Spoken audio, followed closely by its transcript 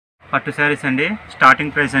పట్టు శారీస్ అండి.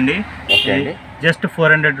 Starting price అండి జస్ట్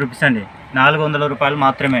 400 రూపీస్ అండి. 400 రూపాయలు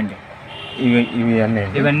మాత్రమే అండి.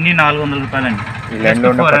 ఇవన్నీ 400 రూపాయలు అండి.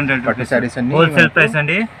 400 రూపీస్ హోల్సేల్ ప్రైస్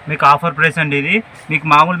అండి. మీకు ఆఫర్ ప్రైస్ అండి. ఇది మీకు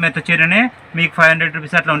మామూలు మెత్త చీరనే మీకు 500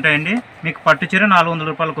 రూపీస్ అట్లా ఉంటాయండి. మీకు పట్టు చీర 400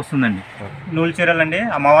 రూపాయలకు వస్తుందండి. నూలు చీరలు అండి.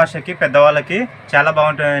 అమావాస్యకి పెద్దవాళ్ళకి చాలా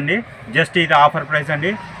బాగుంటుందండి. జస్ట్ ఇది ఆఫర్ ప్రైస్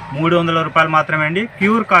అండి. 300 రూపాయలు మాత్రమే అండి.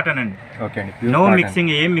 ప్యూర్ కాటన్ అండి. నో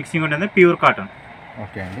మిక్సింగ్, ఏం మిక్సింగ్ ఉంటుంది, ప్యూర్ కాటన్.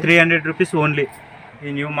 300 rupees only.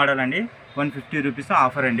 ఈ న్యూ మోడల్ అండి. 150 రూపీస్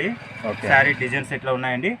ఆఫర్ అండి. శారీ డిజైన్స్ ఎట్లా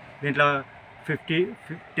ఉన్నాయండి. దీంట్లో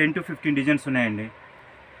 10 to 15 డిజైన్స్ ఉన్నాయండి.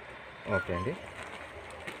 ఓకే అండి.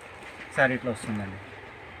 శారీ ఇట్లా వస్తుందండి.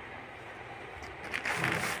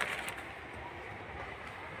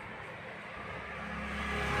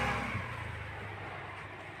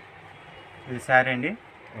 ఇది శారీ అండి.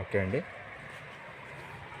 ఓకే అండి.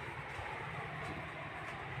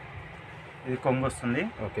 ఇది కొంగు వస్తుంది.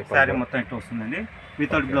 శారీ మొత్తం ఇట్లా వస్తుందండి.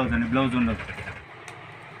 వితౌట్ బ్లౌజ్ అండి. బ్లౌజ్ ఉండదు.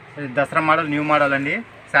 ఇది దసరా మోడల్ న్యూ మోడల్ అండి.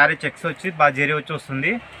 శారీ చెక్స్ వచ్చి బాగా జరీ వచ్చి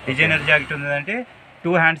వస్తుంది. డిజైనర్ జాకెట్ ఉందంటే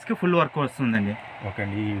 2 హ్యాండ్స్కి ఫుల్ వర్క్ వస్తుందండి. ఓకే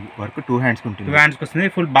అండి. ఈ వర్క్ 2 హ్యాండ్స్కి ఉంటుంది. 2 హ్యాండ్స్కి వస్తుంది.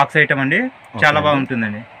 ఫుల్ బాక్స్ ఐటమ్ అండి. చాలా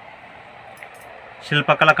బాగుంటుందండి.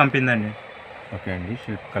 శిల్పకళ కంపెనీ అండి. ఓకే అండి.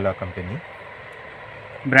 శిల్పకళ కంపెనీ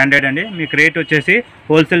బ్రాండెడ్ అండి. మీకు రేట్ వచ్చేసి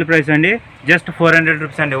హోల్సేల్ ప్రైస్ అండి. జస్ట్ 400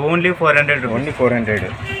 రూపీస్ అండి. Only 400 rupees. Only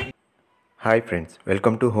 400. Hi friends,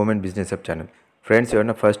 welcome to home and business hub channel. Friends,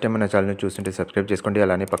 ఎవరైనా ఫస్ట్ టైం మన ఛానల్ని చూస్తుంటే సబ్స్క్రైబ్ చేసుకోండి.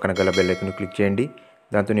 అలానే పక్కన గల బెల్ ఐకాన్ క్లిక్ చేయండి.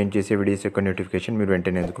 దాంతో నేను చేసే వీడియోస్ యొక్క నోటిఫికేషన్ మీరు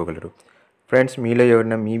వెంటనే అందుకోగలరు. ఫ్రెండ్స్, మీలో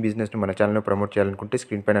ఎవరైనా మీ బిజినెస్ను మన ఛానల్లో ప్రమోట్ చేయాలనుకుంటే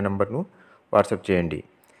స్క్రీన్ పైన నెంబర్ను వాట్సాప్ చేయండి.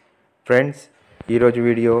 ఫ్రెండ్స్, ఈరోజు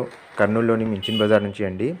వీడియో కర్నూలులోని మించిన్ బజార్ నుంచి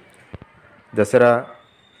అండి. దసరా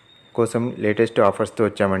కోసం లేటెస్ట్ ఆఫర్స్తో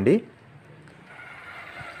వచ్చామండి.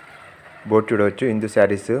 బోర్డు చూడవచ్చు. ఇందు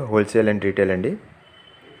శారీస్ హోల్సేల్ అండ్ రీటైల్ అండి.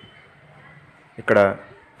 ఇక్కడ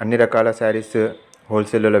అన్ని రకాల శారీస్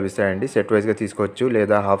హోల్సేల్లో లభిస్తాయండి. సెట్ వైజ్గా తీసుకోవచ్చు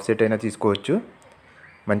లేదా హాఫ్ సెట్ అయినా తీసుకోవచ్చు.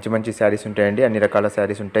 మంచి మంచి శారీస్ ఉంటాయండి. అన్ని రకాల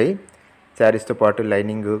శారీస్ ఉంటాయి. శారీస్తో పాటు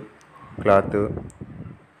lining cloth,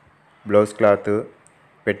 blouse cloth,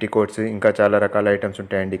 petticoats, ఇంకా చాలా రకాల ఐటమ్స్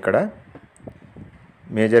ఉంటాయండి. ఇక్కడ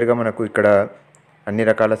మేజర్గా మనకు ఇక్కడ అన్ని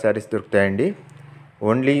రకాల శారీస్ దొరుకుతాయండి.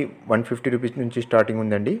 ఓన్లీ 150 రూపీస్ నుంచి స్టార్టింగ్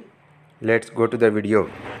ఉందండి. Let's go to the video.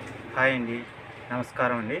 Hi అండి,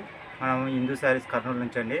 నమస్కారం అండి. మనం ఇందు శారీస్ కర్నూలు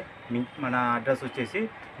నుంచి అండి. మన అడ్రస్ వచ్చేసి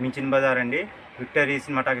మించిన్ బజార్ అండి. విక్టరీ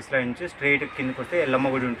సినిమా టాకీస్లో నుంచి స్ట్రైట్ కిందికి వస్తే ఎల్లమ్మ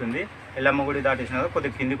గుడి ఉంటుంది. ఎల్లమ్మ గుడి దాటేసిన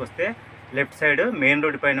కొద్దిగా కిందికి వస్తే లెఫ్ట్ సైడ్ మెయిన్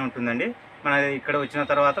రోడ్ పైన ఉంటుందండి. మన ఇక్కడ వచ్చిన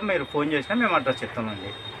తర్వాత మీరు ఫోన్ చేసినా మేము అడ్రస్ చెప్తామండి.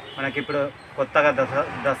 మనకి ఇప్పుడు కొత్తగా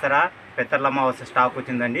దసరా పెత్తర్ల అమావాస్య స్టాక్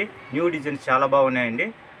వచ్చిందండి. న్యూ డిజైన్స్ చాలా బాగున్నాయండి.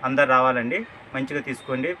 అందరు రావాలండి, మంచిగా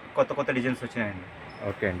తీసుకోండి. కొత్త కొత్త డిజైన్స్ వచ్చినాయండి.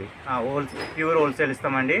 ఓకే అండి. ప్యూర్ హోల్సేల్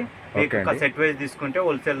ఇస్తామండి. మీకు ఒక సెట్ వైజ్ తీసుకుంటే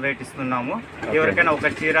హోల్సేల్ రేట్ ఇస్తున్నాము. ఎవరికైనా ఒక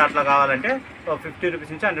చీర అట్లా కావాలంటే 50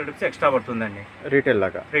 రూపీస్ నుంచి 100 రూపీస్ ఎక్స్ట్రా పడుతుందండి. రీటైల్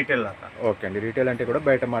లాగా. ఓకే అండి. రీటైల్ అంటే కూడా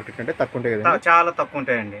బయట మార్కెట్ అంటే తక్కువ ఉంటాయి కదా? చాలా తక్కువ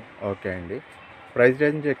ఉంటాయండి. ఓకే అండి. ప్రైస్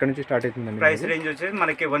రేంజ్ ఎక్కడి నుంచి స్టార్ట్ అవుతుందండి? ప్రైస్ రేంజ్ వచ్చేసి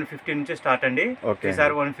మనకి 150 నుంచి స్టార్ట్ అండి.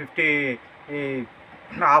 ఈసారి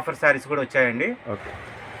 150 ఆఫర్ శారీస్ కూడా వచ్చాయండి. ఓకే.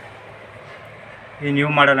 ఈ న్యూ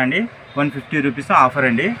మోడల్ అండి. 150 రూపీస్ ఆఫర్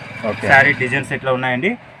అండి. శారీ డిజైన్స్ ఎట్లా ఉన్నాయండి.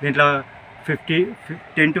 దీంట్లో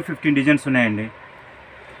 10 to 15 డిజైన్స్ ఉన్నాయండి.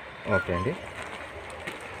 ఓకే అండి.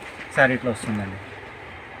 శారీ ఇట్లా వస్తుందండి.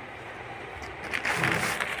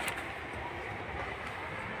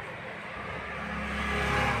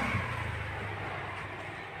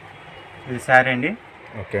 ఇది శారీ అండి.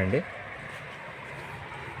 ఓకే అండి.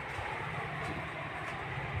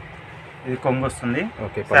 ఇది కొంగు వస్తుంది.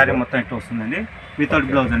 శారీ మొత్తం ఇట్లా వస్తుందండి. వితౌట్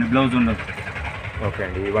బ్లౌజ్ అండి. బ్లౌజ్ ఉండదు. ఓకే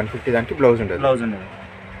అండి. 150 దానికి బ్లౌజ్ ఉండదు. బ్లౌజ్ ఉండదు.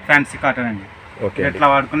 ఫ్యాన్సీ కాటన్ అండి. ఓకే. ఎట్లా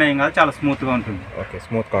వాడుకున్నా ఏం కాదు, చాలా స్మూత్గా ఉంటుంది. Okay.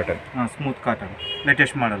 Smooth cotton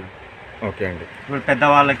latest model. Okay అండి. ఇప్పుడు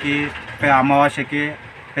పెద్దవాళ్ళకి, అమావాస్యకి,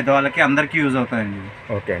 పెద్దవాళ్ళకి అందరికీ యూజ్ అవుతుందండి.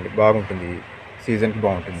 ఓకే అండి. బాగుంటుంది. సీజన్కి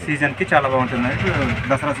బాగుంటుంది. సీజన్కి చాలా బాగుంటుంది.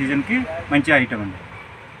 దసరా సీజన్కి మంచి ఐటమ్ అండి.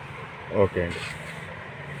 ఓకే అండి.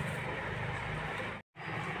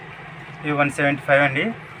 ఇవి 175 అండి.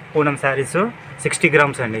 పూనం శారీస్ 60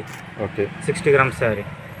 గ్రామ్స్ అండి. Okay. 60 grams sari.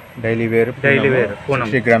 Daily wear Poonam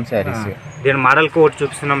 60 gram saris. దీని మోడల్కి ఒకటి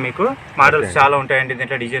చూపిస్తున్నాం మీకు. మోడల్స్ చాలా ఉంటాయండి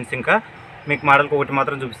దీంట్లో డిజైన్స్. ఇంకా మీకు మోడల్కి ఒకటి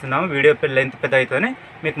మాత్రం చూపిస్తున్నాము. వీడియో లెంత్ పెద్ద అవుతుంది.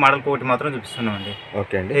 మీకు మోడల్కి ఒకటి మాత్రం చూపిస్తున్నాం అండి.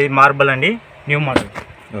 ఓకే అండి. ఇది మార్బల్ అండి. New model.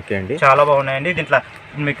 ఓకే అండి. చాలా బాగున్నాయండి. దీంట్లో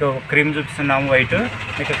మీకు క్రీమ్ చూపిస్తున్నాము, వైట్.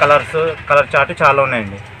 మీకు కలర్ చార్ట్ చాలా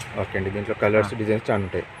ఉన్నాయండి. ఓకే అండి. దీంట్లో కలర్స్ డిజైన్స్ చాలా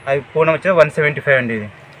ఉంటాయి. అవి పూనం వచ్చి 175 అండి. ఇది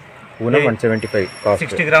పూనం 175 కాస్ట్.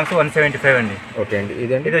 60 గ్రామ్స్ 175 అండి. ఓకే అండి.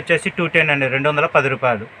 ఇదండి. ఇది వచ్చేసి 210 అండి. 210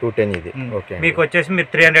 రూపాయలు. 210 ఇది. ఓకే. మీకు వచ్చేసి మీరు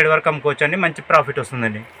 300 వరకు అమ్ముకోవచ్చు అండి. మంచి ప్రాఫిట్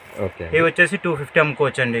వస్తుందండి. ఓకే. ఇవి వచ్చేసి 250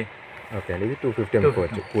 అమ్ముకోవచ్చు అండి. ఓకే అండి. ఇది 250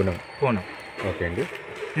 అమ్ముకోవచ్చు. పూనం. ఓకే అండి.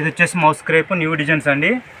 ఇది వచ్చేసి మౌస్ క్రేప్ న్యూ డిజైన్స్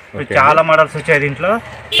అండి. చాలా మోడల్స్ వచ్చాయి దీంట్లో,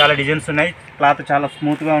 చాలా డిజైన్స్ ఉన్నాయి. క్లాత్ చాలా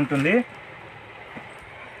స్మూత్గా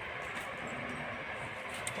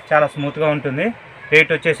ఉంటుంది,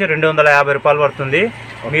 రేట్ వచ్చేసి 250 రూపాయలు పడుతుంది.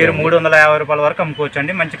 మీరు 350 రూపాయల వరకు అమ్ముకోవచ్చు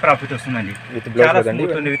అండి. మంచి ప్రాఫిట్ వస్తుందండి. చాలా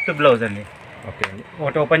స్మూత్ ఉంది, విత్ బ్లౌజ్ అండి. ఓకే అండి.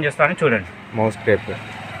 ఒకటి ఓపెన్ చేస్తాను చూడండి. మౌస్ క్రేప్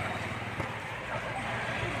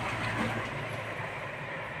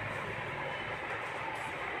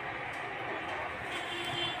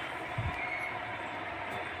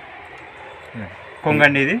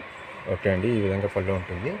కొంగండి ఇది. ఓకే అండి. ఈ విధంగా పళ్ళు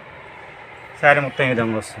ఉంటుంది. శారీ మొత్తం ఈ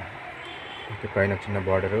విధంగా వస్తుంది. ఓకే, పైన చిన్న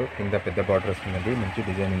బార్డర్, కింద పెద్ద బార్డర్ వస్తుందండి. మంచి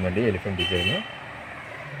డిజైన్ ఉందండి, ఎలిఫెంట్ డిజైన్.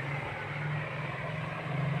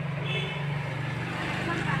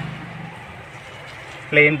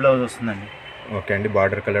 ప్లెయిన్ బ్లౌజ్ వస్తుందండి. ఓకే అండి.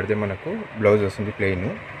 బార్డర్ కలర్దే మనకు బ్లౌజ్ వస్తుంది ప్లెయిన్.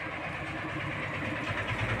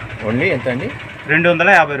 ఓన్లీ ఎంత అండి?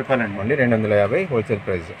 250 రూపాయలు అండి. Only 250 wholesale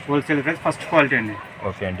price. First quality అండి.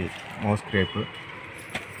 ఓకే అండి. Moss crepe.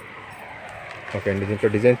 ఓకే అండి. దీంట్లో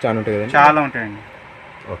డిజైన్స్ చాలా ఉంటాయి కదండి? చాలా ఉంటాయండి.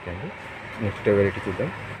 ఓకే అండి. నెక్స్ట్ వెరైటీ చూద్దాం.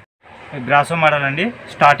 బ్రాసో మోడల్ అండి.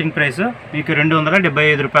 స్టార్టింగ్ ప్రైస్ మీకు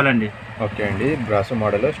 275 రూపాయలు అండి. ఓకే అండి. బ్రాసో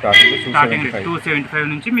మోడల్ స్టార్టింగ్ 275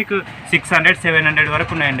 నుంచి మీకు 600, 700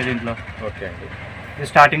 వరకు ఉన్నాయండి దీంట్లో. ఓకే అండి. ఇది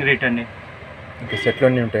స్టార్టింగ్ రేట్ అండి. ఓకే, సెట్లో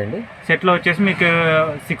అన్నీ ఉంటాయండి. సెట్లో వచ్చేసి మీకు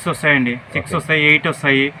 6 వస్తాయండి, 6 వస్తాయి, 8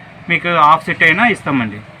 వస్తాయి. మీకు హాఫ్ సెట్ అయినా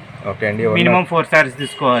ఇస్తామండి. ఓకే అండి. మినిమం 4 సారీస్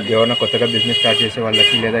తీసుకోవాలి. ఎవరైనా కొత్తగా బిజినెస్ స్టార్ట్ చేసే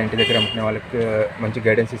వాళ్ళకి లేదా ఇంటి దగ్గర అమ్ముకునే వాళ్ళకి మంచి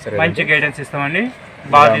గైడెన్స్ ఇస్తారు. మంచి గైడెన్స్ ఇస్తామండి.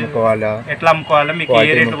 బాగా అమ్ముకోవాలా, ఎట్లా అమ్ముకోవాలా, మీకు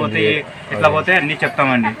ఏ రేట్ పోతే ఎట్లా పోతే అన్నీ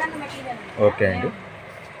చెప్తామండి. ఓకే అండి.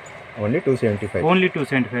 ఓన్లీ 275. ఓన్లీ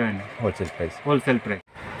 275 అండి హోల్సేల్ ప్రైస్.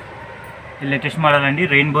 లేటెస్ట్ మోడల్ అండి.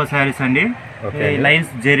 రెయిన్బో శారీస్ అండి.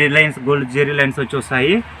 Lines, zari lines, gold zari lines వచ్చి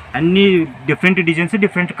వస్తాయి. అన్ని డిఫరెంట్ డిజైన్స్,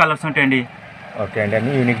 డిఫరెంట్ కలర్స్ ఉంటాయండి. ఓకే అండి.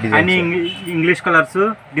 అన్ని యూనిక్ డిజైన్స్, అన్ని English colours,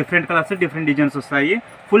 different colours, different designs వస్తాయి.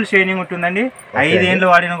 ఫుల్ షైనింగ్ ఉంటుందండి. 5 ఏళ్ళు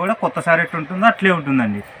వాడినా కూడా కొత్త సారీ ఎట్లా ఉంటుందో అట్లే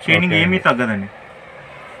ఉంటుందండి. షైనింగ్ ఏమీ తగ్గదండి.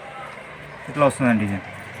 ఇట్లా వస్తుందండి డిజైన్.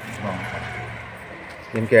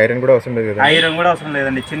 దీనికి ఐరన్ కూడా అవసరం లేదు కదా? ఐరన్ కూడా అవసరం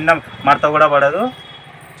లేదండి. చిన్న మడత కూడా పడదు.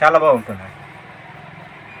 చాలా బాగుంటుంది.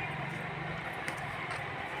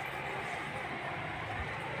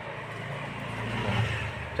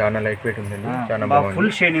 చాలా లైట్ వెయిట్ ఉందండి. చాలా బాగుంది.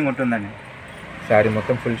 ఫుల్ షైనింగ్ ఉంటుందండి. శారీ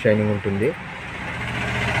మొత్తం ఫుల్ షైనింగ్ ఉంటుంది.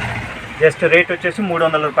 జస్ట్ రేట్ వచ్చేసి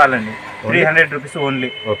 300 రూపాయలు అండి. 300 రూపీస్ ఓన్లీ.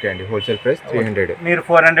 ఓకే అండి. Wholesale price 300. మీరు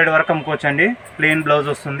 400 వరకు అమ్ముకోవచ్చు అండి. ప్లెయిన్ బ్లౌజ్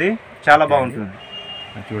వస్తుంది, చాలా బాగుంటుంది.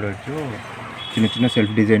 చూడవచ్చు, చిన్న చిన్న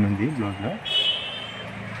సెల్ఫ్ డిజైన్ ఉంది బ్లౌజ్లో.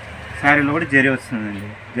 శారీలో కూడా జెరీ వస్తుందండి,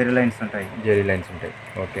 జెరీ లైన్స్ ఉంటాయి.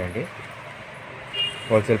 ఓకే అండి.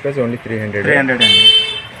 హోల్సేల్ ప్రైస్ ఓన్లీ 300 అండి.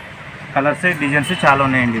 కలర్స్, డిజైన్స్ చాలా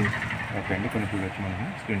ఉన్నాయండి. ఓకే అండి. కొన్ని చూడవచ్చు మనం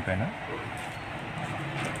స్క్రీన్ పైన.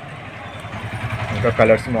 ఇంకా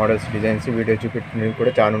కలర్స్, మోడల్స్, డిజైన్స్ వీడియో చూపెట్టినవి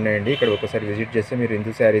కూడా చాలా ఉన్నాయండి. ఇక్కడ ఒకసారి విజిట్ చేస్తే మీరు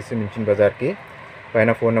ఇందు శారీస్ మించిన్ బజార్కి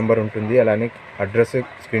పైన ఫోన్ నెంబర్ ఉంటుంది, అలానే అడ్రస్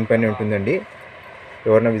స్క్రీన్ పైన ఉంటుందండి.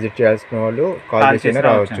 ఎవరైనా విజిట్ చేయాల్సిన వాళ్ళు కాల్ చేసినా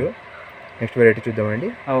రావచ్చు. నెక్స్ట్ వెరైటీ చూద్దామండి.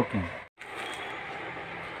 ఓకే.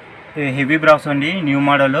 హెవీ బ్రాస్ అండి. New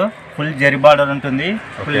model, full zari border ఉంటుంది.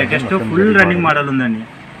 Full latest, full running model ఉందండి.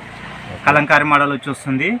 కలంకారీ మోడల్ వచ్చి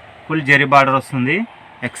వస్తుంది. ఫుల్ జరీ బార్డర్ వస్తుంది.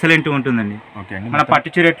 ఎక్సలెంట్ ఉంటుందండి. ఓకే అండి. మన పట్టు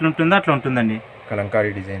చీర ఎట్లా ఉంటుందో అట్లా ఉంటుందండి. Kalamkari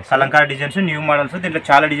designs, new models. దీంట్లో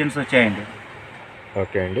చాలా డిజైన్స్ వచ్చాయండి.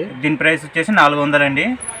 ఓకే అండి. దీని ప్రైస్ వచ్చేసి 400 అండి.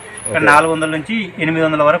 ఇక్కడ 400 నుంచి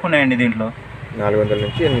 800 వరకు ఉన్నాయండి. దీంట్లో 400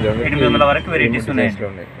 నుంచి 800 వరకు వెరైటీస్ ఉన్నాయి.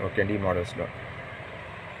 ఓకే అండి. ఈ మోడల్స్లో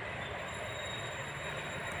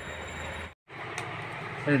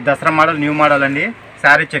దసరా మోడల్, న్యూ మోడల్ అండి.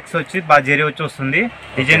 శారీ చెక్స్ వచ్చి బాగా జరీ వచ్చి వస్తుంది.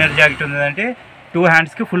 డిజైనర్ జాకెట్ ఉందంటే 2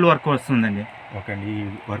 హ్యాండ్స్కి ఫుల్ వర్క్ వస్తుందండి. ఓకే అండి. ఈ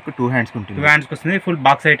వర్క్ 2 హ్యాండ్స్కి ఉంటుంది. 2 హ్యాండ్స్కి వస్తుంది. ఫుల్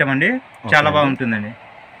బాక్స్ ఐటమ్ అండి. చాలా బాగుంటుందండి.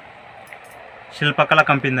 శిల్పకళ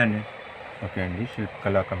కంపెనీ అండి. ఓకే అండి.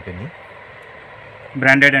 శిల్పకళ కంపెనీ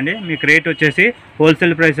బ్రాండెడ్ అండి. మీకు రేట్ వచ్చేసి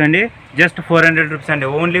హోల్సేల్ ప్రైస్ అండి. జస్ట్ 400 రూపీస్ అండి.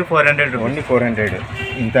 Only 400 rupees. ఓన్లీ 400.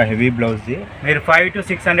 ఇంత హెవీ బ్లౌజ్ది మీరు 500 to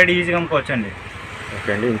 600 ఈజీగా అమ్ముకోవచ్చు అండి. ఓకే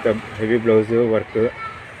అండి. ఇంత హెవీ బ్లౌజ్ వర్క్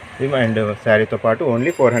అండ్ శారీతో పాటు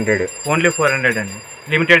ఓన్లీ 400. ఓన్లీ 400 అండి.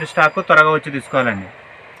 లిమిటెడ్ స్టాక్, త్వరగా వచ్చి తీసుకోవాలండి.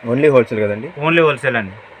 ఓన్లీ హోల్సేల్ కదండి? ఓన్లీ హోల్సేల్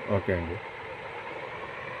అండి. ఓకే అండి.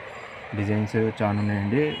 డిజైన్స్ చాలా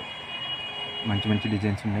ఉన్నాయండి. మంచి మంచి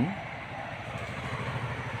డిజైన్స్ ఉన్నాయి.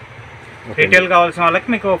 రీటైల్ కావాల్సిన వాళ్ళకి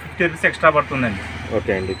మీకు 50 రూపీస్ ఎక్స్ట్రా పడుతుందండి.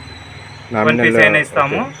 ఓకే అండి. 1 పీస్ అయినా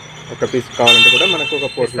ఇస్తాము. ఒక పీస్ కావాలంటే కూడా మనకు ఒక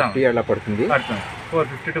 450 అలా పడుతుంది.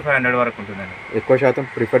 450 to 500 వరకు ఉంటుందండి. ఎక్కువ శాతం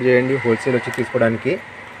ప్రిఫర్ చేయండి హోల్సేల్ వచ్చి తీసుకోవడానికి.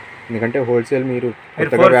 ఎందుకంటే హోల్సేల్ మీరు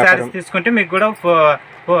 4 శారీస్ తీసుకుంటే మీకు కూడా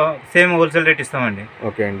సేమ్ హోల్సేల్ రేట్ ఇస్తామండి.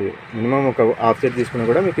 ఓకే అండి. మినిమం ఒక హాఫ్ సెట్ తీసుకున్నా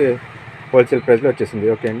కూడా మీకు హోల్సేల్ ప్రైస్లో వచ్చేసింది.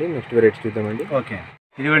 ఓకే అండి, నెక్స్ట్ వెరైటీ చూద్దామండి. ఓకే,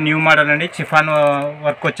 ఇది కూడా న్యూ మోడల్ అండి. చిఫాన్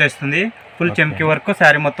వర్క్ వచ్చేస్తుంది, ఫుల్ చెమ్కి వర్క్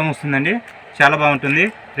శారీ మొత్తం వస్తుందండి. చాలా బాగుంటుంది.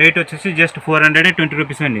 రేట్ వచ్చేసి జస్ట్ 420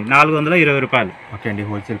 రూపీస్ అండి, 420 రూపాయలు. ఓకే అండి,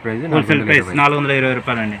 హోల్సేల్ ప్రైస్ 420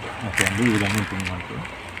 రూపాయలు అండి. ఓకే అండి, ఈ విధంగా ఉంటుంది మనకు.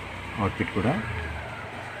 అవుట్ఫిట్ కూడా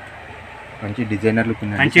మంచి డిజైనర్ లుక్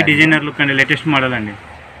ఉంది, మంచి డిజైనర్ లుక్ అండి, లేటెస్ట్ మోడల్ అండి.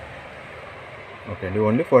 ఓకే అండి,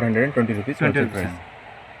 only 420 rupees wholesale price.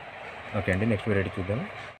 Okay అండి, నెక్స్ట్ వెరైటీ చూద్దాం.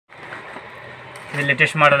 ఇది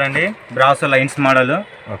లేటెస్ట్ మోడల్ అండి, బ్రాసో లైన్స్ మోడల్.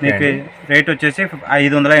 మీకు రేట్ వచ్చేసి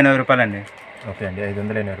 580 రూపాయలు అండి. ఓకే అండి,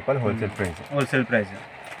 580 రూపాయలు హోల్సేల్ ప్రైస్.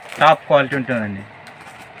 టాప్ క్వాలిటీ ఉంటుందండి.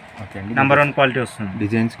 ఓకే అండి, నెంబర్ 1 క్వాలిటీ వస్తుంది.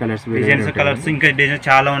 డిజైన్స్ కలర్స్ ఇంకా డిజైన్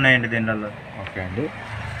చాలా ఉన్నాయండి దీనిలో. ఓకే అండి,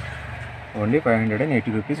 ఓన్లీ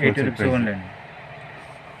 580 రూపీస్ ఓన్లీ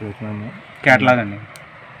అండి. క్యాట్లాగ్ అండి,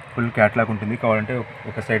 ఫుల్ క్యాట్లాగ్ ఉంటుంది. కావాలంటే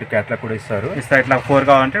ఒక సైడ్ క్యాట్లాగ్ కూడా ఇస్తారు. ఇట్లా 4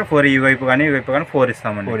 కావాలంటే 4 ఈ వైపు కానీ ఈ వైపు కానీ 4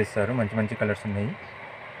 ఇస్తామండి. 4 ఇస్తారు. మంచి మంచి కలర్స్ ఉన్నాయి.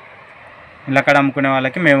 ఇలా అక్కడ అమ్ముకునే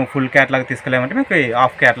వాళ్ళకి మేము ఫుల్ క్యాట్లాగ్ తీసుకెళ్ళామంటే మీకు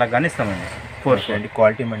హాఫ్ క్యాట్లాగ్ కానీ ఇస్తామండి. 4 అండి,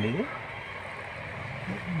 క్వాలిటీ అండి ఇది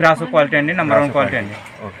బ్రాసో క్వాలిటీ అండి, నెంబర్ 1 క్వాలిటీ అండి.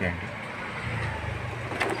 ఓకే అండి,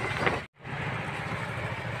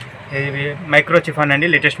 ఇది మైక్రో చిఫాన్ అండి,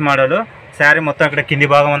 లేటెస్ట్ మోడల్. శారీ మొత్తం ఇక్కడ కింది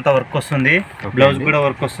భాగం అంతా వర్క్ వస్తుంది, బ్లౌజ్ కూడా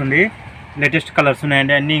వర్క్ వస్తుంది. లేటెస్ట్ కలర్స్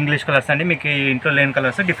ఉన్నాయండి, అన్ని ఇంగ్లీష్ కలర్స్ అండి. మీకు ఇంట్లో లేని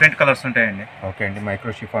కలర్స్ డిఫరెంట్ కలర్స్ ఉంటాయండి. ఓకే అండి,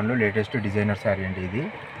 మైక్రో షిఫాన్లో లేటెస్ట్ డిజైనర్ శారీ అండి ఇది.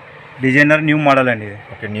 డిజైనర్ న్యూ మోడల్ అండి ఇది.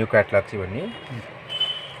 ఓకే, న్యూ క్యాట్లాగ్స్ ఇవన్నీ.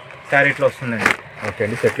 శారీ ఇట్లా వస్తుందండి. ఓకే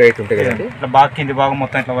అండి, సెట్లో అయితే ఉంటాయి కదండి. ఇట్లా బాగా కింది భాగం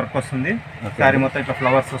మొత్తం ఇట్లా వర్క్ వస్తుంది. శారీ మొత్తం ఇట్లా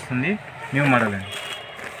ఫ్లవర్స్ వస్తుంది, న్యూ మోడల్ అండి.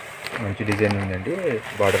 మంచి డిజైన్ ఉందండి,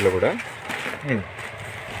 బార్డర్లో కూడా. ఇది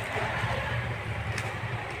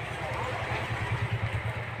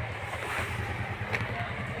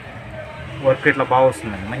వర్క్ ఇట్లా బాగా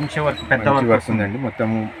వస్తుందండి, మంచి వర్క్, పెద్ద వర్క్ వస్తుందండి.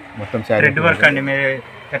 మొత్తం శారీ రెడ్ వర్క్ అండి, మీరు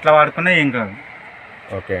ఎట్లా వాడుకున్నా ఏం కాదు.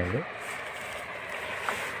 ఓకే అండి,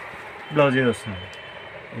 బ్లౌజ్ ఇది వస్తుంది.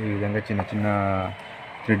 ఈ విధంగా చిన్న చిన్న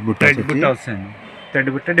థ్రెడ్ బుట్ట వస్తుంది. థ్రెడ్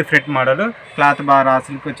బుట్ట డిఫరెంట్ మోడల్, క్లాత్ బాగా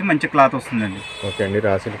రాసులకి వచ్చి మంచి క్లాత్ వస్తుందండి. ఓకే అండి,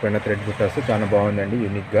 రాసుల పైన థ్రెడ్ బుట్ట వస్తే చాలా బాగుందండి,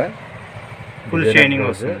 యూనిక్గా. ఫుల్ షైనింగ్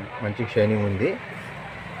వస్తుంది, మంచి షైనింగ్ ఉంది.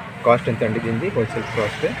 కాస్ట్ ఎంత అండి దీనిది? హోల్సేల్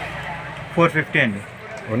కాస్ట్ 450 అండి.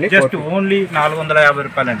 ఓన్లీ 450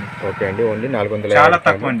 రూపాయలు అండి. ఓకే అండి, ఓన్లీ 450. చాలా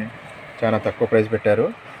తక్కువ అండి, చాలా తక్కువ ప్రైస్ పెట్టారు.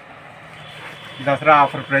 దసరా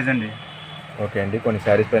ఆఫర్ ప్రైస్ అండి. ఓకే అండి, కొన్ని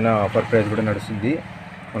శారీస్ పైన ఆఫర్ ప్రైస్ కూడా నడుస్తుంది.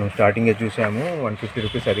 మనం స్టార్టింగే చూసాము 150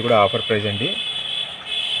 రూపీస్, అది కూడా ఆఫర్ ప్రైస్ అండి.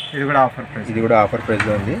 ఇది కూడా ఆఫర్ ప్రైస్, ఇది కూడా ఆఫర్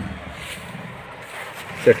ప్రైస్లో ఉంది.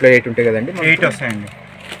 సెట్లో 8 ఉంటాయి కదండి? 8 వస్తాయండి.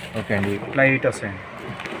 ఓకే అండి, ఇట్లా 8 వస్తాయండి.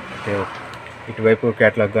 ఓకే, ఇటువైపు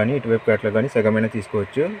క్యాట్లాగ్ కానీ ఇటువైపు క్యాట్లాగ్ కానీ సగమైనా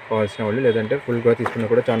తీసుకోవచ్చు కావాల్సిన వాళ్ళు, లేదంటే ఫుల్గా తీసుకున్నా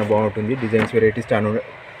కూడా చాలా బాగుంటుంది. డిజైన్స్ వెరైటీస్ చాలా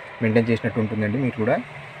మెయింటైన్ చేసినట్టు ఉంటుందండి మీకు కూడా.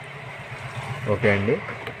 ఓకే అండి,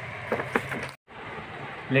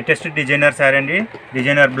 లేటెస్ట్ డిజైనర్ శారీ అండి,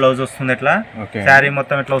 డిజైనర్ బ్లౌజ్ వస్తుంది. ఇట్లా శారీ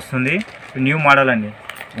మొత్తం ఇట్లా వస్తుంది, న్యూ మోడల్ అండి.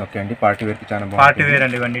 ఓకే అండి, పార్టీ వేర్కి చాలా బాగుంది. పార్టీ వేర్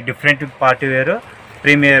అండి, ఇవన్నీ different party wear,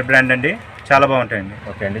 premier brand అండి, చాలా బాగుంటాయండి.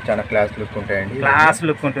 ఓకే అండి, చాలా క్లాస్ లుక్ ఉంటాయండి. క్లాస్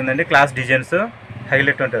లుక్ ఉంటుందండి, క్లాస్ డిజైన్స్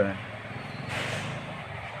హైలైట్ ఉంటుందండి.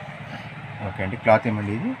 ఓకే అండి, క్లాత్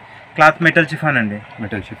ఏమండి ఇది? క్లాత్ మెటల్ షిఫాన్ అండి,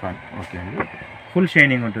 మెటల్ షిఫాన్. ఓకే అండి, ఫుల్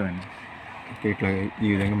షైనింగ్ ఉంటుందండి. ఓకే, ఇట్లా ఈ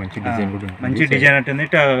విధంగా మంచి డిజైన్ కూడా ఉంటుంది, మంచి డిజైన్ ఉంటుంది.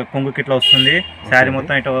 ఇట్లా కొంగుకి ఇట్లా వస్తుంది, శారీ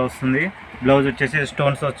మొత్తం ఇట్లా వస్తుంది. బ్లౌజ్ వచ్చేసి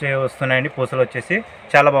స్టోన్స్ వస్తున్నాయండి, పూసలు వచ్చేసి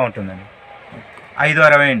చాలా బాగుంటుందండి.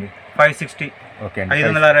 560 అండి, 560. ఓకే అండి,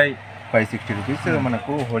 560, 560 రూపీస్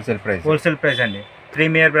మనకు హోల్సేల్ ప్రైస్ అండి.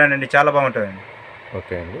 ప్రీమియర్ బ్రాండ్ అండి, చాలా బాగుంటుందండి.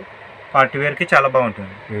 ఓకే అండి, పార్టీ వేర్కి చాలా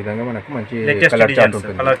బాగుంటుంది. ఈ విధంగా మనకు మంచి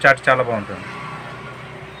కలర్ చార్ట్ చాలా బాగుంటుంది.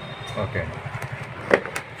 ఓకే అండి,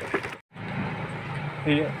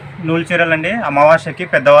 నూలు చీరలు అండి, అమావాస్యకి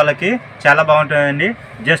పెద్దవాళ్ళకి చాలా బాగుంటుందండి.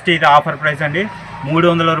 జస్ట్ ఇది ఆఫర్ ప్రైస్ అండి,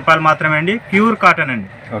 300 రూపాయలు మాత్రమే అండి. ప్యూర్ కాటన్ అండి.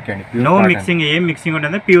 ఓకే అండి, నో మిక్సింగ్, ఏం మిక్సింగ్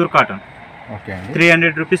ఉంటుంది, ప్యూర్ కాటన్. ఓకే అండి,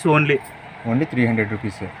 300 rupees only 300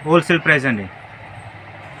 rupees wholesale price అండి.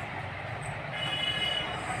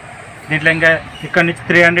 దీంట్లో ఇంకా ఇక్కడ నుంచి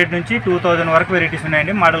 300 నుంచి 2000 వరకు వెరైటీస్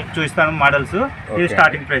ఉన్నాయండి. మోడల్ చూపిస్తాను, మోడల్స్. ఇది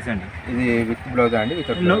స్టార్టింగ్ ప్రైస్ అండి. ఇది విత్ బ్లౌజ్ అండి?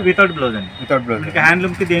 వితౌట్ బ్లౌజ్ అండి. Without blouse. ఇంకా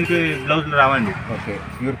హ్యాండ్లూమ్కి దీనికి బ్లౌజులు రావండి. Okay,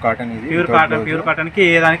 pure cotton. ఇది ప్యూర్ కాటన్కి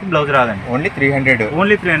ఏ దానికి బ్లౌజ్ రాదండి. ఓన్లీ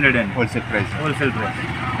 300 అండి హోల్సేల్ ప్రైస్.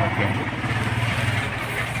 ఓకే అండి,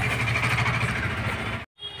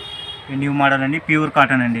 న్యూ మోడల్ అండి, ప్యూర్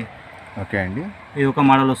కాటన్ అండి. ఓకే అండి, ఇది ఒక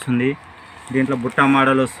మోడల్ వస్తుంది. దీంట్లో బుట్ట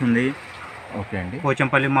మోడల్ వస్తుంది. ఓకే అండి,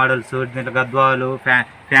 పోచంపల్లి మోడల్స్, దీంట్లో గద్వాలు,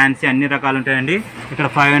 ఫ్యాన్సీ అన్ని రకాలు ఉంటాయండి. ఇక్కడ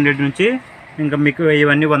 500 నుంచి ఇంకా మీకు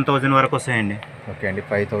ఇవన్నీ 1000 వరకు వస్తాయండి. ఓకే అండి,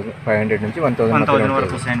 500 నుంచి 1000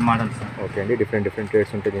 వరకు వస్తాయండి మోడల్స్. ఓకే అండి, డిఫరెంట్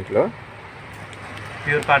రేట్స్ ఉంటాయి దీంట్లో.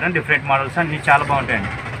 ప్యూర్ కాటన్ డిఫరెంట్ మోడల్స్ అన్ని చాలా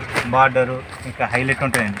బాగుంటాయండి. బార్డరు ఇంకా హైలైట్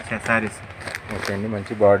ఉంటాయండి సారీస్. ఓకే అండి,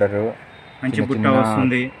 మంచి బార్డరు, మంచి బుట్ట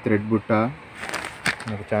వస్తుంది, థ్రెడ్ బుట్ట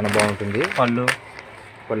మనకు చాలా బాగుంటుంది. పళ్ళు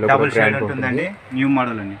డబుల్ షేడ్ ఉంటుందండి, న్యూ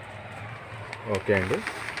మోడల్ అండి. ఓకే అండి,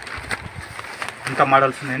 ఇంకా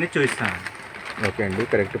మోడల్స్ ఉన్నాయని చూపిస్తాను. ఓకే అండి,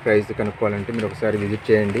 కరెక్ట్ ప్రైస్ కనుక్కోవాలంటే మీరు ఒకసారి విజిట్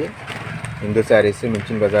చేయండి. ఇందు శారీస్,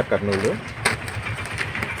 మించిన్ బజార్, కర్నూలు.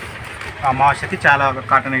 అమావాస్యకి చాలా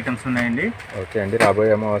కాటన్ ఐటమ్స్ ఉన్నాయండి. ఓకే అండి,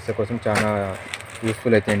 రాబోయే అమావాస్య కోసం చాలా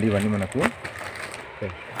యూస్ఫుల్ అవుతాయండి ఇవన్నీ మనకు.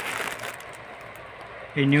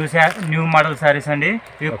 ఈ న్యూ మోడల్ శారీస్ అండి.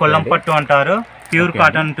 ఇవి కొల్లం పట్టు అంటారు. ప్యూర్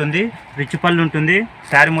కాటన్ ఉంటుంది, రిచ్ పళ్ళు ఉంటుంది,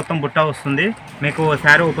 శారీ మొత్తం బుట్ట వస్తుంది. మీకు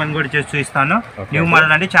శారీ ఓపెన్ కూడా చేసి చూపిస్తాను. న్యూ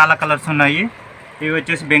మోడల్ అండి, చాలా కలర్స్ ఉన్నాయి. ఇవి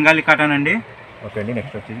వచ్చేసి బెంగాలీ కాటన్ అండి. ఓకే అండి,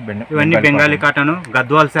 నెక్స్ట్ వచ్చేసి ఇవన్నీ బెంగాలీ కాటన్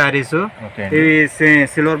గద్వాల్ శారీస్. ఇవి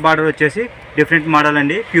సిల్వర్ బార్డర్ వచ్చేసి డిఫరెంట్ మోడల్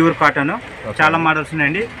అండి, ప్యూర్ కాటన్. చాలా మోడల్స్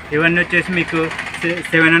ఉన్నాయండి. ఇవన్నీ వచ్చేసి మీకు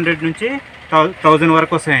 700 నుంచి 1000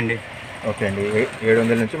 వరకు వస్తాయండి. ఓకే అండి,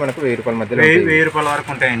 700 నుంచి మనకు 1000 రూపాయల మధ్యలో 1000 రూపాయల వరకు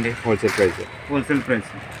ఉంటాయండి హోల్సేల్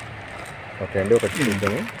ప్రైస్. ఓకే అండి, ఒకటి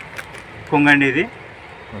చూద్దాము. కొంగండి ఇది.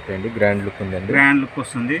 ఓకే అండి, గ్రాండ్ లుక్ ఉందండి, గ్రాండ్ లుక్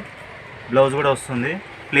వస్తుంది. బ్లౌజ్ కూడా వస్తుంది,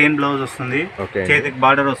 ప్లెయిన్ బ్లౌజ్ వస్తుంది, చేతికి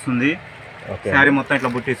బార్డర్ వస్తుంది. శారీ మొత్తం ఇట్లా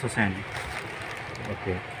బుట్టీస్ వస్తాయండి.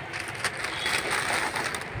 ఓకే,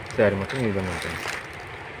 శారీ మొత్తం ఈ విధంగా ఉంటుంది.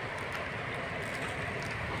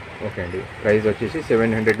 ఓకే అండి, ప్రైస్ వచ్చేసి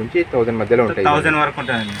 700 నుంచి 1000 మధ్యలో ఉంటాయి. 1000 వరకు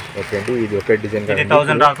ఉంటుందండి. ఓకే అండి, ఇది ఒక డిజైన్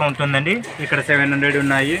 1000 దాకా ఉంటుందండి. ఇక్కడ 700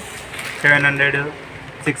 ఉన్నాయి, 700,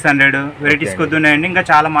 600 వెరైటీస్ కొద్ది ఉన్నాయండి. ఇంకా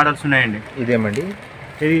చాలా మోడల్స్ ఉన్నాయండి. ఇదేమండి,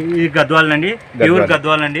 ఇది గద్వాల్ అండి, ప్యూర్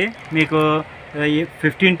గద్వాల్ అండి. మీకు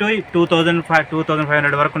 15 to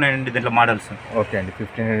 2500 వరకు ఉన్నాయండి దీంట్లో మోడల్స్. ఓకే అండి,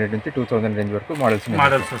 1500 నుంచి 2000 రేంజ్ వరకు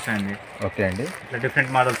మోడల్స్ వస్తాయండి. ఓకే అండి, ఇట్లా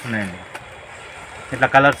డిఫరెంట్ మోడల్స్ ఉన్నాయండి. ఇట్లా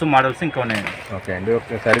కలర్స్ మోడల్స్ ఇంకా ఉన్నాయండి. ఓకే అండి,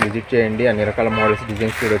 ఒకసారి విజిట్ చేయండి. అన్ని రకాల మోడల్స్,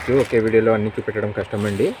 డిజైన్స్ చూడొచ్చు. ఒకే వీడియోలో అన్ని చూపెట్టడం కష్టం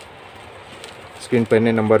అండి. స్క్రీన్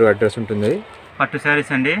పైన నెంబరు, అడ్రస్ ఉంటుంది. పట్టు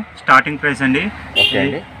శారీస్ అండి, స్టార్టింగ్ ప్రైస్ అండి. ఓకే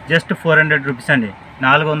అండి, జస్ట్ 400 రూపీస్ అండి,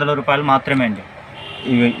 400 రూపాయలు మాత్రమే అండి.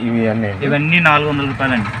 ఇవన్నీ 400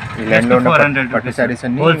 రూపాయలు అండి. 400 పట్టు శారీస్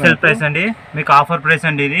అన్ని హోల్సేల్ ప్రైస్ అండి. మీకు ఆఫర్ ప్రైస్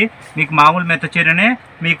అండి. ఇది మీకు మామూలు మెత్త చీరనే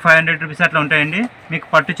మీకు 500 రూపీస్ అట్లా ఉంటాయండి. మీకు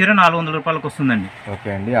పట్టు చీర 400 రూపాయలకు వస్తుందండి. ఓకే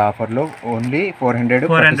అండి, ఆఫర్లో ఓన్లీ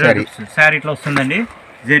 400 శారీ ఇట్లా వస్తుందండి.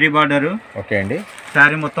 జెరీ బార్డరు. ఓకే అండి,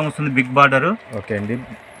 శారీ మొత్తం వస్తుంది, బిగ్ బార్డరు. ఓకే అండి,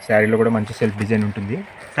 శారీలో కూడా మంచి సెల్ఫ్ డిజైన్ ఉంటుంది.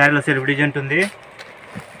 శారీలో సెల్ఫ్ డిజైన్ ఉంటుంది.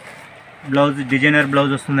 బ్లౌజ్ డిజైనర్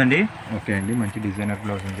బ్లౌజ్ వస్తుందండి. ఓకే అండి, మంచి డిజైనర్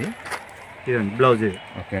బ్లౌజ్ ఉంది. ఇదండి బ్లౌజ్.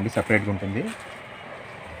 ఓకే అండి, సపరేట్గా ఉంటుంది.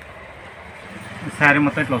 శారీ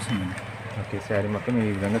మొత్తం ఇట్లా వస్తుందండి. ఓకే, శారీ మొత్తం ఈ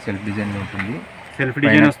విధంగా సెల్ఫ్ డిజైన్ ఉంటుంది. సెల్ఫ్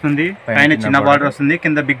డిజైన్ వస్తుంది, పైన చిన్న బార్డర్ వస్తుంది,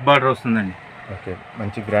 కింద బిగ్ బార్డర్ వస్తుందండి. ఓకే,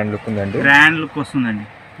 మంచి గ్రాండ్ లుక్ ఉందండి. గ్రాండ్ లుక్ వస్తుందండి.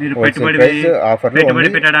 మీరు పెట్టుబడి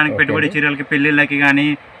పెట్టడానికి, పెట్టుబడి చీరలకి, పెళ్ళిళ్ళకి కానీ,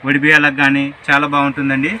 వడిబియ్యాలకు కానీ చాలా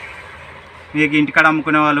బాగుంటుందండి. మీకు ఇంటికాడ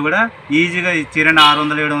అమ్ముకునే వాళ్ళు కూడా ఈజీగా ఈ చీరని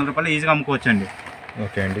 600-700 రూపాయలు ఈజీగా అమ్ముకోవచ్చు అండి.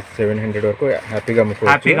 ఓకే అండి, 700 వరకు హ్యాపీగా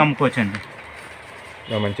అమ్ముకోవచ్చు అండి.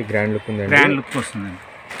 మంచి గ్రాండ్ లుక్ ఉందండి. గ్రాండ్ లుక్ వస్తుందండి.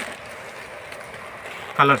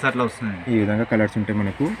 కలర్స్ అట్లా వస్తుందండి. ఈ విధంగా కలర్స్ ఉంటాయి.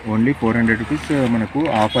 మనకు ఓన్లీ 400 రూపీస్ మనకు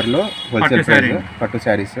ఆఫర్లో హోల్సేల్ ప్రైస్ పట్టు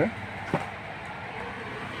శారీస్.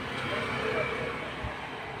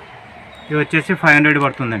 ఇది వచ్చేసి 500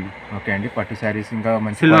 పడుతుందండి. ఓకే అండి, పట్టు శారీస్ ఇంకా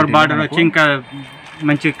మంచి సిల్వర్ బార్డర్ వచ్చి ఇంకా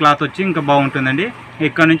మంచి క్లాత్ వచ్చి ఇంకా బాగుంటుందండి.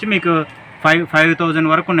 ఇక్కడ నుంచి మీకు 5000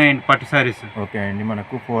 వరకు ఉన్నాయండి పట్టు శారీస్. ఓకే అండి,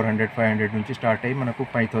 మనకు 400-500 నుంచి స్టార్ట్ అయ్యి మనకు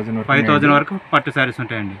 5000 వరకు పట్టు శారీస్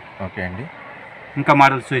ఉంటాయండి. ఓకే అండి, ఇంకా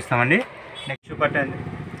మోడల్స్ చూపిస్తామండి. నెక్స్ట్ పట్టు అండి,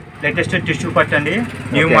 లేటెస్ట్ టిష్యూ పట్టు అండి,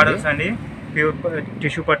 న్యూ మోడల్స్ అండి. ప్యూర్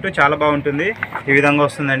టిష్యూ పట్టు చాలా బాగుంటుంది. ఈ విధంగా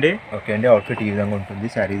వస్తుందండి. ఓకే అండి, అవుట్ఫిట్ ఈ విధంగా ఉంటుంది.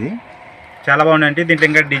 శారీది చాలా బాగున్నాయండి. దీంట్లో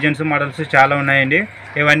ఇంకా డిజైన్స్ మోడల్స్ చాలా ఉన్నాయండి.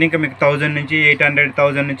 ఇవన్నీ ఇంకా మీకు 1000 నుంచి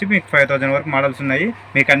 800 నుంచి మీకు 5000 వరకు మోడల్స్ ఉన్నాయి.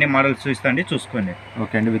 మీకు అన్ని మోడల్స్ చూస్తాండి, చూసుకోండి.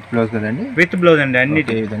 ఓకే అండి, విత్ బ్లౌజ్ కదండి? విత్ బ్లౌజ్ అండి. అన్ని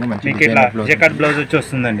మీకు ఇట్లా జకాట్ బ్లౌజ్ వచ్చి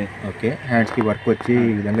వస్తుందండి. ఓకే, హ్యాండ్స్ కి వర్క్ వచ్చి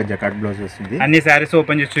ఈ విధంగా జకాట్ బ్లౌజ్ వస్తుంది. అన్ని శారీస్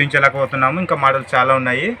ఓపెన్ చేసి చూపించలేకపోతున్నాము, ఇంకా మోడల్స్ చాలా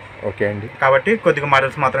ఉన్నాయి. ఓకే అండి, కాబట్టి కొద్దిగా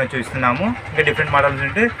మోడల్స్ మాత్రమే చూపిస్తున్నాము. ఇంకా డిఫరెంట్ మోడల్స్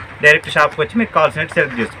ఉంటే డైరెక్ట్ షాప్కి వచ్చి మీకు కావాల్సినట్టు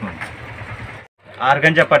సెలెక్ట్ చేసుకోండి.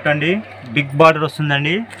 ఆర్గంజా పట్టు అండి, బిగ్ బార్డర్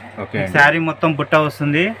వస్తుందండి. శారీ మొత్తం బుట్ట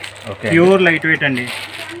వస్తుంది. ప్యూర్ లైట్ వెయిట్ అండి.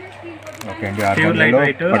 ఓకే అండి, ప్యూర్ లైట్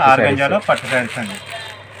వెయిట్ ఆర్గంజాలో పట్టు శారీస్ అండి.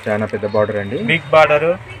 చాలా పెద్ద బార్డర్ అండి, బిగ్ బార్డర్.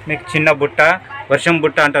 మీకు చిన్న బుట్ట, వర్షం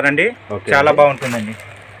బుట్ట అంటారండి. చాలా బాగుంటుందండి.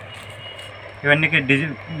 ఇవన్నీ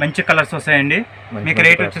డిజైన్ మంచి కలర్స్ వస్తాయండి. మీకు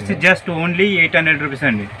రేట్ వచ్చేసి జస్ట్ ఓన్లీ 800 రూపీస్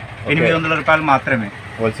అండి. 800 రూపాయలు మాత్రమే.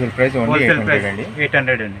 హోల్సేల్ ప్రైస్ హోల్సేల్ ప్రైస్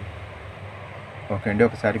 800 అండి. ఓకే అండి,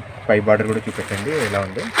 ఒకసారి పై బార్డర్ కూడా చూపెట్టండి ఎలా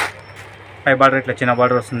ఉంది. పై బార్డర్ ఇట్లా చిన్న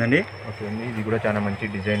బార్డర్ వస్తుందండి. ఓకే అండి, ఇది కూడా చాలా మంచి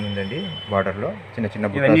డిజైన్ ఉందండి. బార్డర్లో చిన్న చిన్న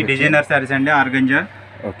ఇవన్నీ డిజైనర్ శారీస్ అండి, ఆర్గంజా.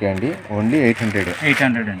 ఓకే అండి, ఓన్లీ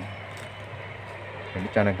 800 అండి.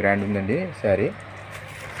 చాలా గ్రాండ్ ఉందండి శారీ.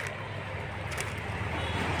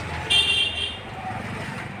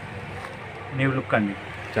 న్యూ లుక్ అండి,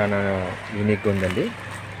 చాలా యూనిక్గా ఉందండి.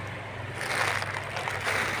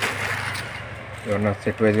 ఎవరన్నా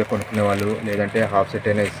సెట్ వైజ్గా కొనుక్కునే వాళ్ళు లేదంటే హాఫ్ సెట్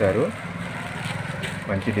అయినా ఇస్తారు.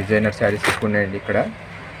 మంచి డిజైనర్ శారీస్ ఎక్కువ ఉన్నాయండి ఇక్కడ.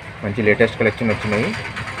 మంచి లేటెస్ట్ కలెక్షన్ వచ్చినాయి.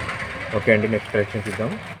 ఓకే అండి, నెక్స్ట్ కలెక్షన్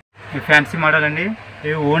చూద్దాం. ఈ ఫ్యాన్సీ మోడల్ అండి.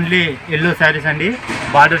 ఇవి ఓన్లీ ఎల్లో శారీస్ అండి.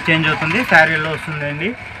 బార్డర్ చేంజ్ అవుతుంది, శారీ ఎల్లో వస్తుంది అండి.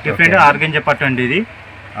 డిఫరెంట్ ఆర్గంజా పట్టు అండి. ఇది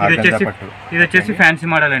వచ్చేసి ఫ్యాన్సీ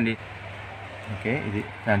మోడల్ అండి. ఓకే, ఇది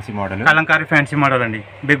fancy model, Kalamkari fancy model అండి.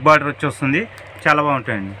 బిగ్ బార్డర్ వచ్చి వస్తుంది, చాలా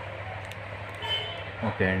బాగుంటాయండి.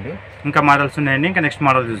 ఓకే అండి, ఇంకా మోడల్స్ ఉన్నాయండి. ఇంకా నెక్స్ట్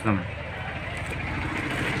మోడల్ చూద్దామండి.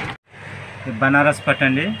 బనారస్ పట్టు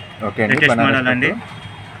అండి. ఓకే అండి, లేటెస్ట్ మోడల్ అండి.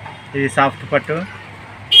 ఇది సాఫ్ట్ పట్టు.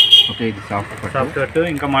 ఓకే, ఇది సాఫ్ట్ పట్టు.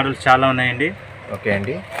 ఇంకా మోడల్స్ చాలా ఉన్నాయండి. ఓకే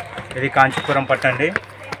అండి, ఇది కాంచీపురం పట్టు అండి.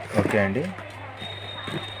 ఓకే అండి,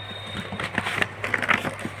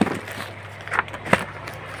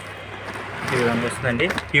 ఈ విధంగా వస్తుందండి.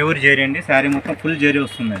 ప్యూర్ జరీ అండి. శారీ మొత్తం ఫుల్ జరీ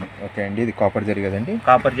వస్తుందండి. ఓకే అండి, ఇది కాపర్ జరీ కదండి.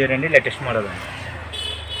 కాపర్ జరీ అండి, లేటెస్ట్ మోడల్ అండి.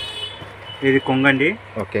 ఇది కొంగండి.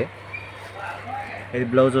 ఓకే, ఇది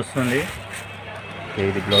బ్లౌజ్ వస్తుంది. ఓకే,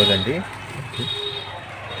 ఇది బ్లౌజ్ అండి.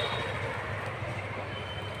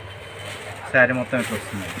 శారీ మొత్తం ఇట్లా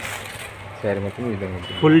వస్తుందండి. శారీ మొత్తం ఈ విధంగా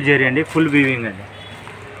ఉంటుంది. ఫుల్ జరీ అండి, ఫుల్ వీవింగ్ అండి.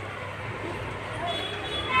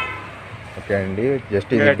 ఓకే అండి,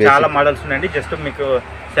 జస్ట్ ఇది చాలా మోడల్స్ ఉన్నాయండి. జస్ట్ మీకు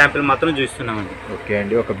శాంపిల్ మాత్రం చూస్తున్నామండి. ఓకే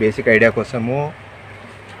అండి, ఒక బేసిక్ ఐడియా కోసము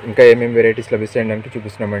ఇంకా ఏమేమి వెరైటీస్ లభిస్తాయండి అంటే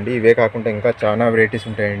చూపిస్తున్నామండి. ఇవే కాకుండా ఇంకా చాలా వెరైటీస్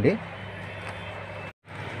ఉంటాయండి.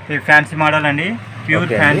 ఇది ఫ్యాన్సీ మోడల్ అండి. Pure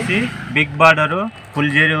fancy, big border,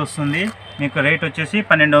 full zari వస్తుంది. మీకు రేట్ వచ్చేసి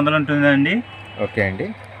 1200 ఉంటుందండి. ఓకే అండి,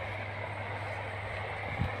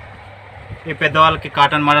 ఈ పెద్దవాళ్ళకి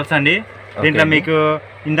కాటన్ మోడల్స్ అండి. దీంట్లో మీకు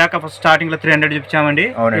ఇందాక ఫస్ట్ స్టార్టింగ్లో 300 చూపించామండి.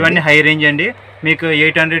 ఇవన్నీ హై రేంజ్ అండి. మీకు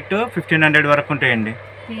 800 to 1500 వరకు ఉంటాయండి.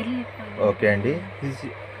 ఓకే అండి,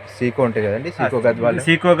 సీకో ఉంటాయి కదండి.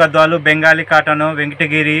 సీకో గద్వాలు, బెంగాలీ కాటన్,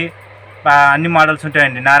 వెంకటగిరి అన్ని మోడల్స్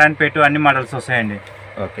ఉంటాయండి. నారాయణపేట అన్ని మోడల్స్ వస్తాయండి.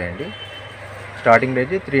 ఓకే అండి, స్టార్టింగ్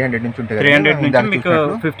రేంజ్ 300 నుంచి ఉంటుంది. 300 నుంచి మీకు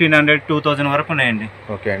 1500, 2000 వరకు ఉన్నాయండి.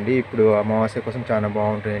 ఓకే అండి, ఇప్పుడు అమావాస్య కోసం చాలా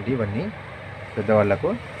బాగుంటాయండి ఇవన్నీ పెద్దవాళ్ళకు.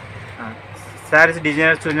 శారీస్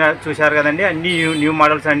డిజైనర్స్ చూశారు కదండి. అన్ని న్యూ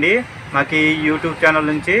మోడల్స్ అండి. మాకు ఈ యూట్యూబ్ ఛానల్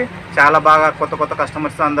నుంచి చాలా బాగా కొత్త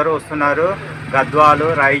కస్టమర్స్ అందరూ వస్తున్నారు. గద్వాలు,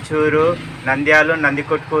 రాయచూరు, నంద్యాలు,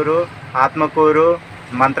 నందికొట్కూరు, ఆత్మకూరు,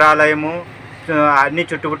 మంత్రాలయము, అన్ని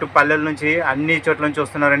చుట్టుపుట్టు పల్లెల నుంచి అన్ని చోట్ల నుంచి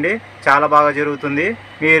వస్తున్నారండి. చాలా బాగా జరుగుతుంది.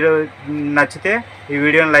 మీరు నచ్చితే ఈ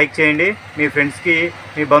వీడియోని లైక్ చేయండి, మీ ఫ్రెండ్స్కి,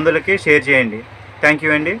 మీ బంధువులకి షేర్ చేయండి. థ్యాంక్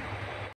యూ అండి.